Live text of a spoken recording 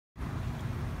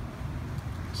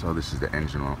So this is the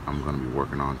engine I'm going to be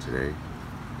working on today.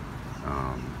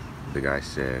 The guy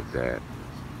said that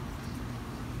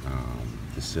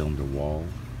the cylinder wall,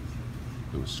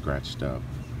 it was scratched up.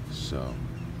 So,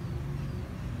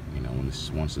 you know,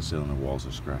 once the cylinder walls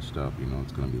are scratched up, you know,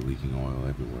 it's going to be leaking oil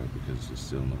everywhere because the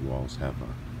cylinder walls have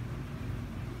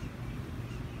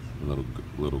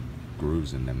little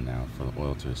grooves in them now for the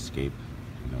oil to escape.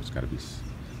 You know, it's got to be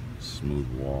smooth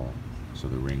wall so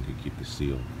the ring can keep the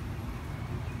seal.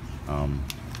 So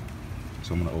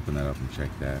I'm going to open that up and check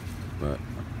that, but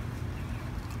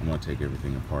I'm going to take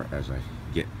everything apart as I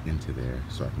get into there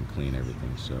so I can clean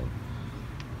everything. So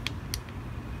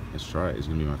let's try it. It's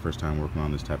going to be my first time working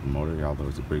on this type of motor, although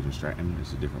it's a Briggs and Stratton.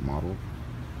 It's a different model.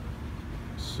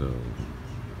 So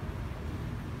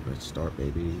let's start,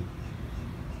 baby.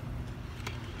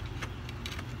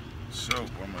 So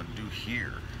what I'm going to do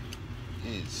here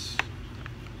is,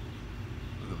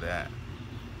 look at that.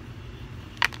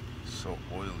 So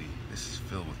oily. This is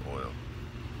filled with oil.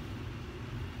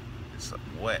 It's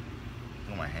wet.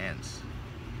 Look at my hands.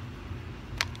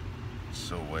 It's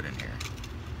so wet in here.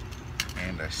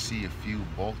 And I see a few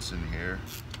bolts in here.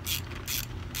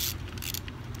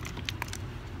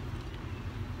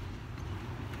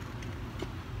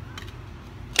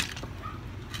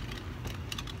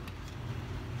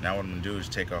 Now what I'm going to do is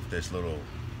take off this little,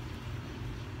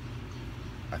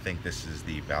 I think this is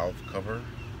the valve cover.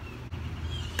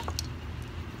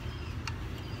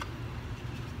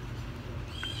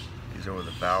 These are where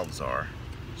the valves are.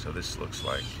 So this looks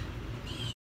like.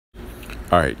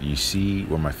 Alright, you see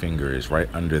where my finger is, right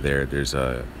under there, there's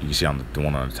a, you can see on the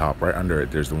one on the top, right under it,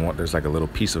 there's like a little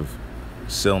piece of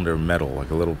cylinder metal,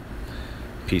 like a little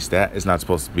piece. That is not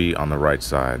supposed to be on the right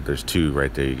side. There's two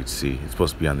right there you can see. It's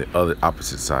supposed to be on the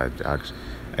opposite side,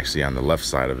 actually on the left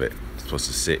side of it. It's supposed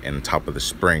to sit in the top of the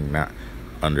spring, not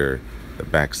under the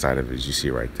back side of it, as you see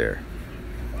right there.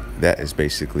 That is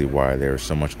basically why there's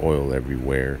so much oil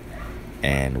everywhere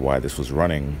and why this was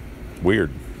running weird.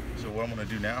 So what I'm going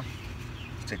to do now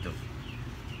is take the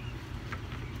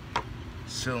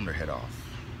cylinder head off.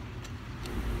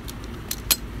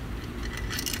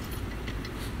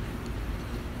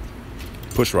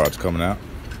 Push rod's coming out.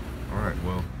 Alright,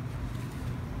 well,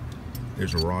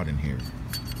 there's a rod in here.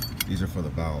 These are for the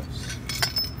valves.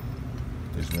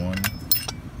 There's one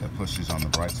that pushes on the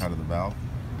right side of the valve.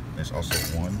 There's also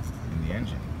one in the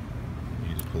engine.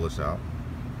 You just pull this out,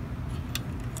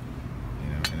 you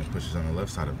know, and it pushes on the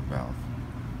left side of the valve.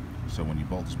 So when you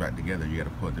bolt this back together, you got to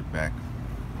put it back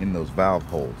in those valve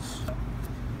holes.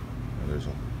 There's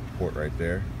a port right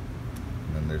there,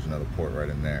 and then there's another port right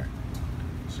in there.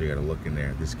 So you got to look in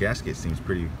there. This gasket seems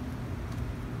pretty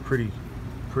good.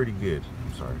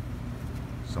 I'm sorry.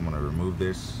 So I'm going to remove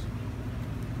this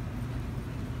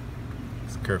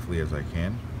as carefully as I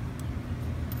can.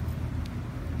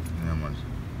 And I'm going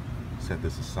to set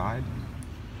this aside.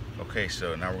 Okay,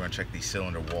 so now we're going to check the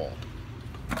cylinder wall.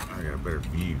 I got a better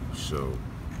view, so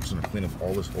I'm just going to clean up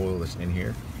all this oil that's in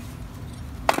here.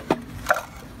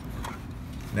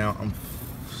 Now I'm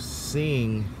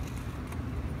seeing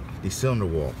the cylinder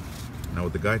wall. Now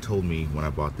what the guy told me when I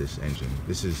bought this engine,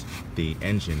 this is the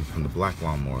engine from the black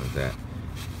lawnmower that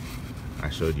I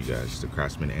showed you guys, the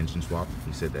Craftsman engine swap.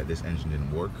 He said that this engine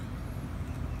didn't work.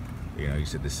 You know, he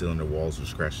said the cylinder walls were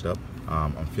scratched up.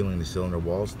 I'm feeling the cylinder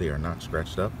walls, they are not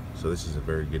scratched up. So this is a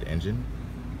very good engine.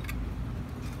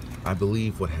 I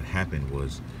believe what had happened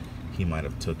was he might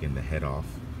have taken the head off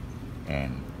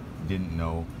and didn't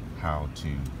know how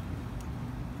to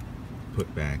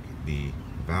put back the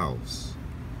valves,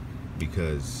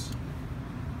 because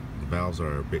the valves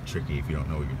are a bit tricky if you don't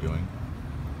know what you're doing.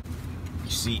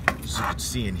 You see, as you can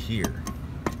see in here,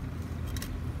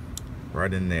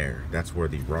 right in there, that's where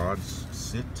the rods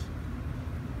sit.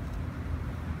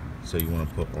 So you want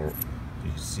to put, or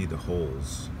you can see the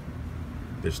holes.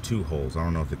 There's two holes. I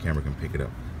don't know if the camera can pick it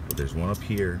up, but there's one up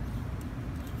here.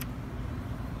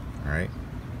 All right,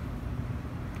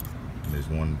 and there's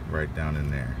one right down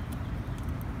in there.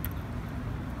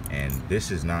 And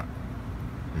this is not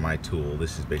my tool.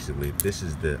 This is basically, this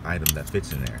is the item that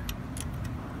fits in there.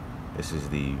 This is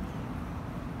the,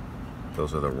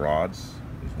 those are the rods.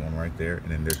 There's one right there, and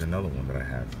then there's another one that I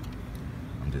have.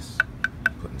 I'm just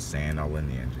putting sand all in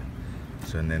the engine.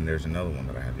 So, and then there's another one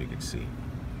that I have, you can see.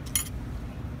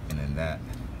 And then that,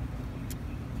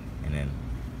 and then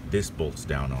this bolts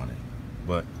down on it.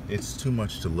 But it's too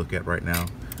much to look at right now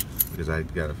because I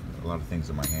got a lot of things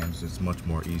in my hands. It's much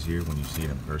more easier when you see it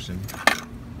in person.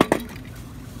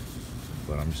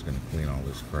 But I'm just gonna clean all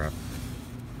this crap.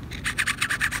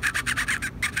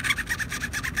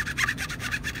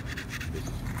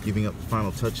 Giving up the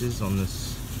final touches on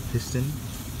this piston.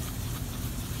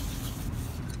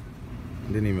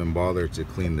 Didn't even bother to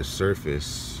clean the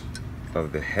surface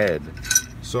of the head.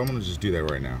 So I'm gonna just do that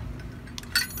right now.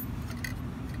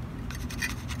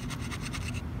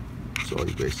 So all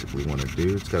you basically want to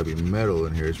do, it's got to be metal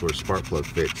in here. It's where the spark plug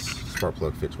fits. Spark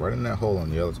plug fits right in that hole on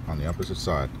the opposite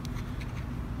side.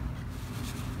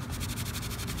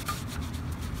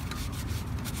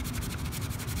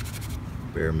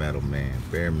 Bare metal, man,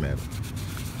 bare metal.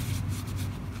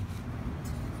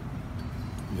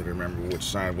 You gotta remember which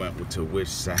side went to which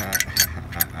side.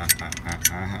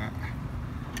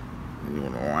 And you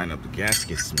want to line up the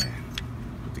gaskets, man.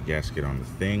 Put the gasket on the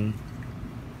thing.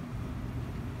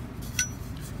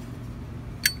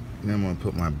 And then I'm going to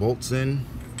put my bolts in.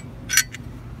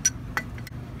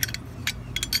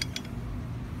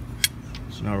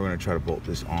 So now we're going to try to bolt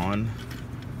this on.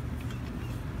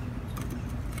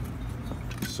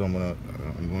 So I'm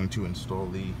going to install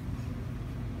the,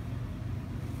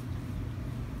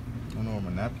 I don't know where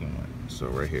my napkin went. So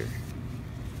right here,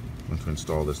 I'm going to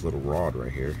install this little rod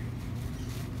right here,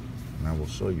 and I will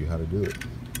show you how to do it.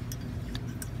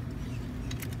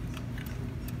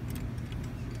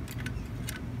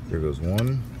 There goes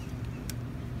one.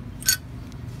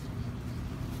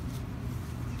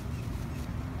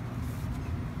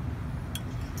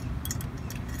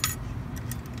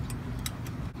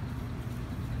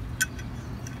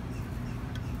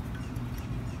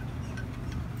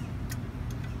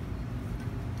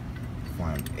 If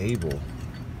I'm able,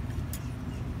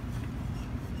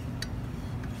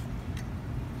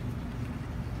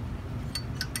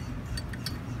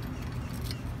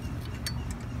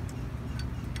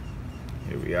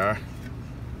 here we are.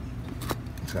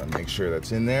 Just gotta make sure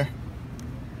that's in there.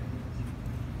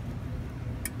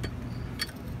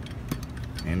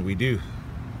 And we do.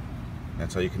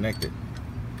 That's how you connect it.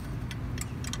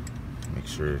 Make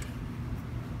sure.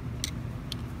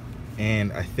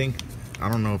 And I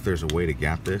don't know if there's a way to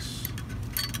gap this.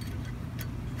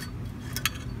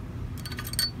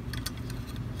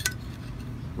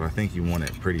 But I think you want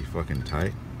it pretty fucking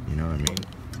tight. You know what I mean?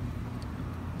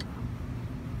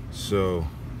 So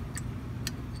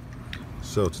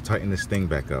to tighten this thing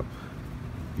back up,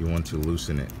 you want to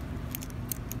loosen it.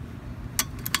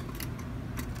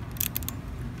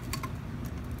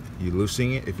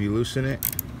 If you loosen it,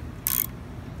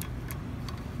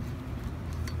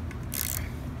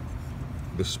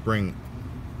 the spring,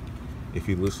 if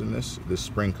you loosen this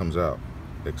spring comes out,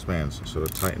 expands. So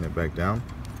to tighten it back down,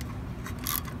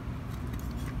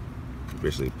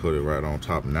 basically put it right on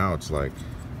top. Now it's like,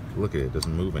 look at it, it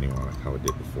doesn't move anymore like how it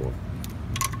did before.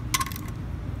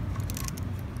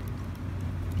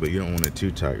 But you don't want it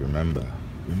too tight, remember,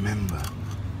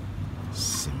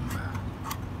 Simba.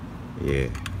 Yeah.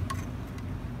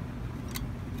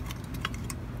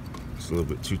 It's a little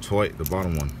bit too tight, the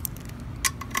bottom one.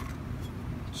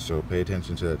 So pay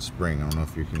attention to that spring. I don't know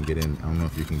if you can get in.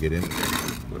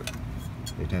 But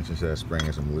pay attention to that spring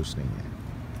as I'm loosening it.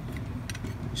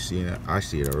 You see it? I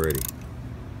see it already.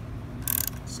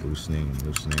 It's loosening and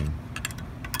loosening.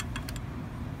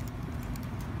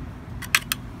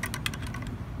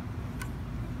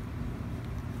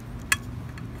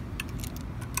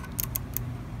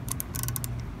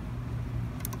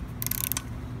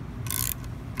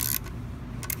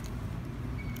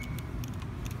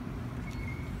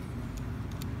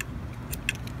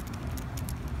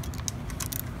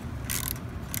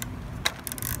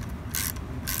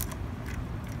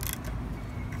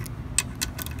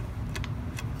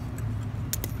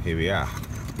 Here we are.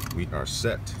 We are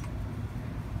set.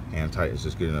 Hand tight is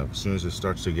just good enough. As soon as it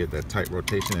starts to get that tight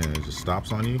rotation and it just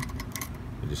stops on you,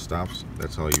 it just stops.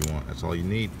 That's all you want. That's all you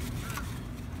need.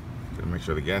 Gotta make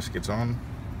sure the gasket's on.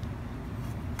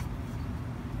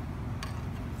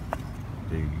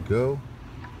 There you go.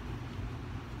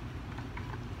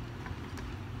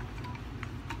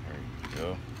 There you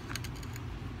go.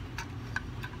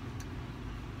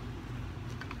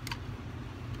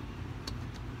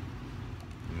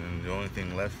 The only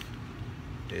thing left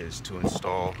is to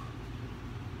install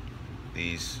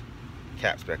these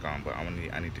caps back on, but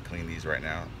I need to clean these right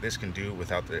now. This can do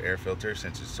without the air filter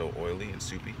since it's so oily and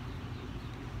soupy.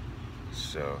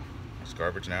 So it's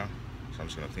garbage now. So I'm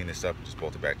just gonna clean this up and just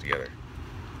bolt it back together.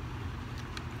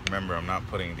 Remember, I'm not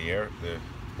putting the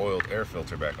oiled air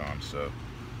filter back on, so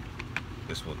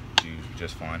this will do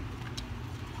just fine.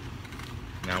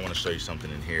 Now I want to show you something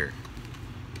in here.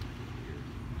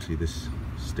 See this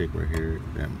stick right here,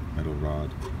 that metal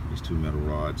rod, these two metal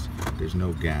rods, there's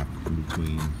no gap in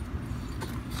between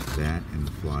that and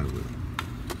the flywheel.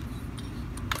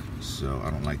 So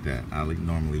I don't like that. I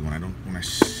normally, when I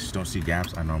don't see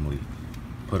gaps, I normally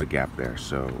put a gap there.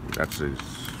 So that's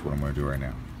what I'm gonna do right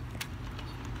now.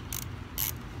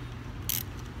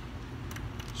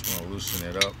 loosen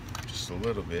it up just a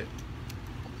little bit.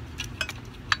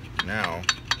 Now,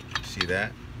 see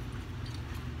that?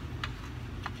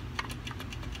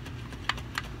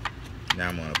 Now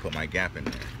I'm going to put my gap in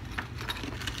there.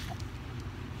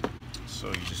 So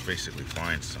you just basically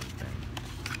find something.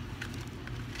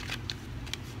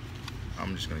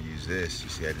 I'm just going to use this. You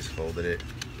see, I just folded it.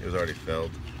 It was already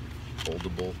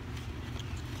foldable.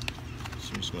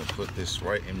 So I'm just going to put this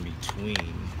right in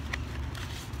between.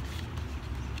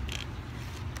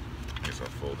 I guess I'll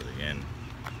fold it again.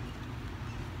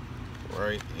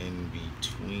 Right in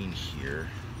between here.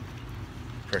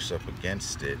 Press up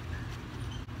against it.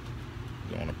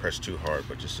 You don't want to press too hard,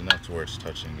 but just enough to where it's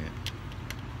touching it.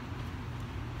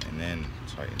 And then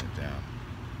tighten it down.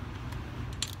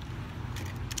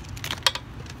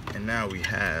 And now we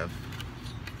have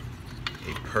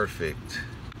a perfect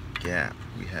gap.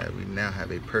 We now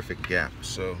have a perfect gap,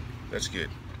 so that's good.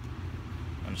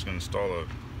 I'm just going to install a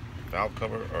valve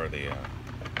cover, or the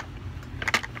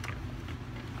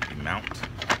mount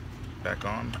back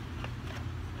on.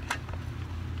 I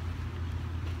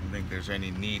don't think there's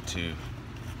any need to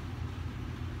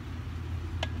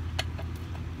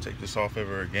take this off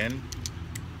ever again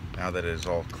now that it is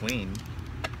all clean.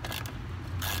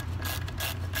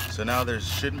 So now there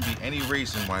shouldn't be any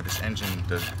reason why this engine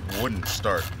wouldn't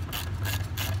start.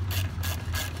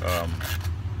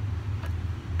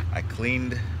 I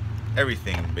cleaned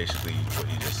everything, basically what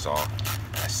you just saw.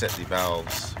 I set the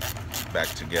valves back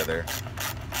together.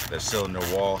 The cylinder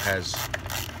wall has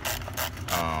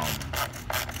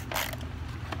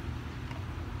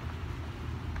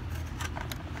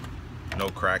no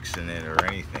cracks in it or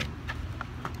anything.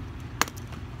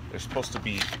 There's supposed to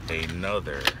be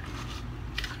another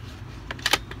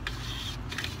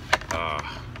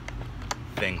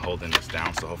thing holding this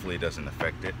down, so hopefully it doesn't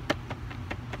affect it.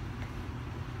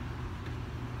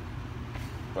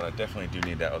 But I definitely do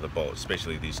need that other bolt,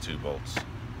 especially these two bolts.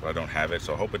 But I don't have it,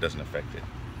 so I hope it doesn't affect it.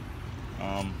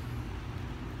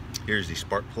 Here's the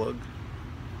spark plug.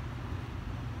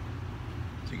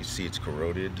 So you can see it's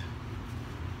corroded.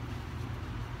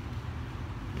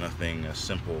 Nothing a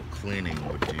simple cleaning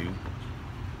would do.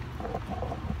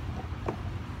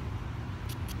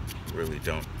 Really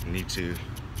don't need to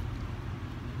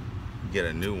get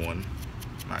a new one,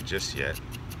 not just yet.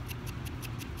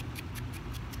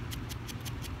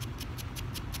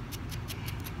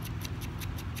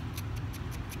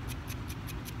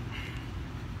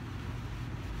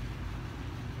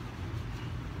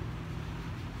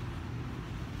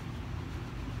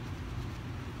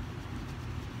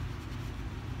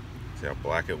 See how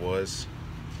black it was?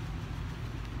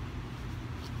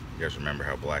 You guys remember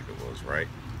how black it was, right?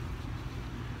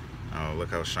 Oh, look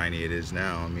how shiny it is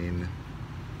now. I mean,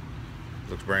 it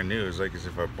looks brand new. It's like as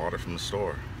if I bought it from the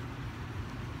store.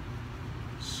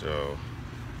 So,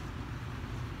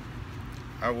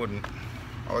 all I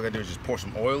gotta do is just pour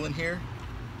some oil in here.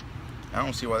 I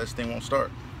don't see why this thing won't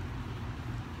start.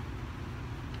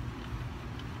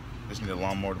 Just need a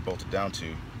lawnmower to bolt it down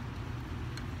to.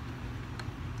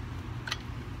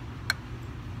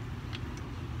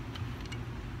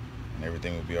 And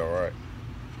everything will be all right.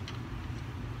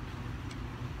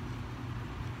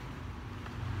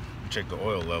 Check the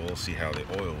oil level, see how the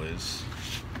oil is.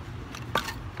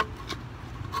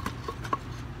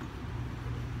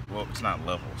 Well, it's not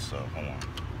level, so hold on.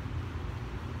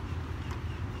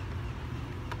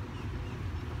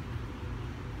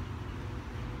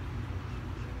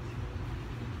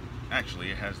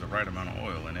 Actually, it has the right amount of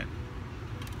oil in it.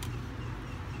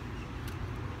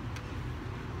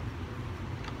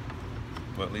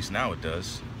 Well, at least now it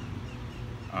does.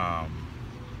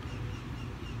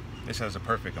 This has a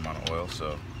perfect amount of oil,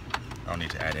 so I don't need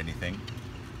to add anything.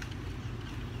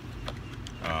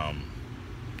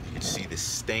 You can see the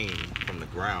stain from the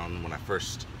ground when I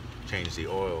first changed the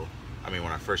oil. When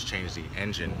I first changed the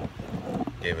engine,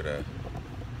 gave it a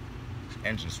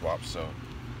engine swap, so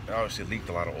it obviously leaked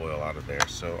a lot of oil out of there.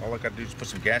 So all I gotta do is put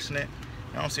some gas in it.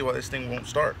 I don't see why this thing won't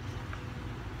start.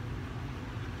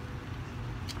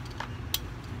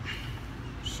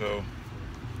 So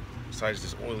besides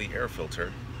this oily air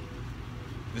filter,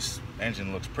 this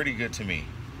engine looks pretty good to me.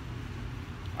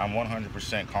 I'm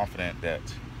 100% confident that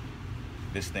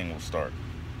this thing will start.